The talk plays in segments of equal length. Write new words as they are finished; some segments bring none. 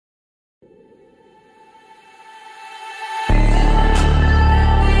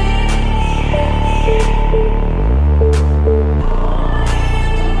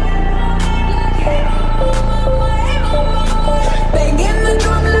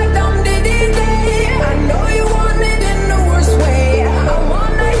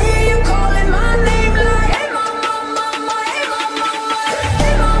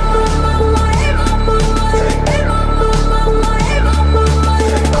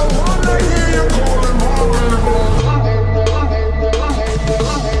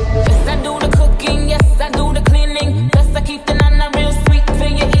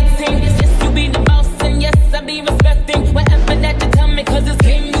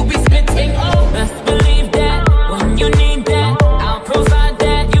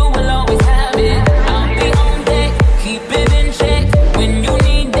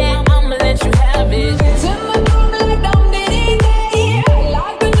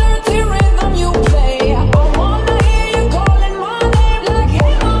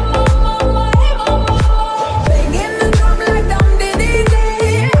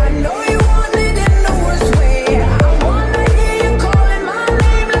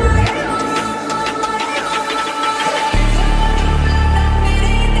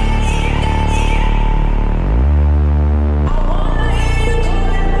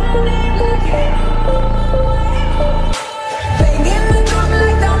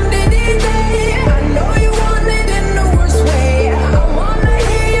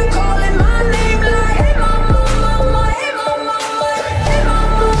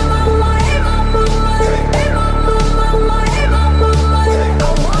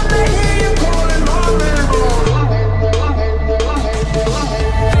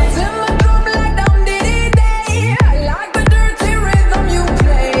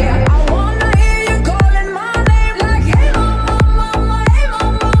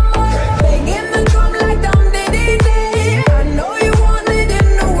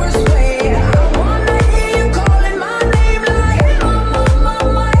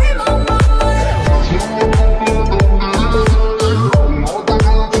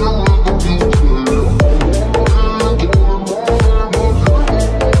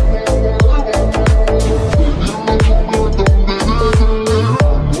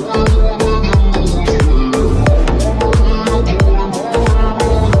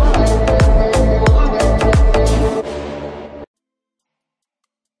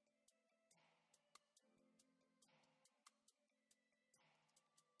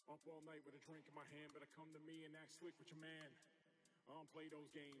drink in my hand. Better come to me and act slick with your man. I don't play those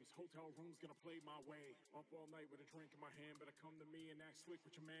games. Hotel room's gonna play my way. Up all night with a drink in my hand. Better come to me and act slick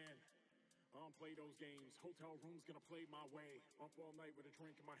with your man. I don't play those games. Hotel room's gonna play my way. Up all night with a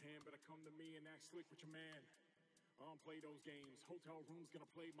drink in my hand. Better come to me and act slick with your man. I don't play those games. Hotel room's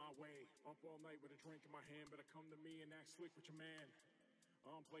gonna play my way. Up all night with a drink in my hand. Better come to me and act slick with your man.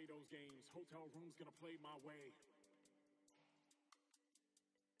 I don't play those games. Hotel room's gonna play my way.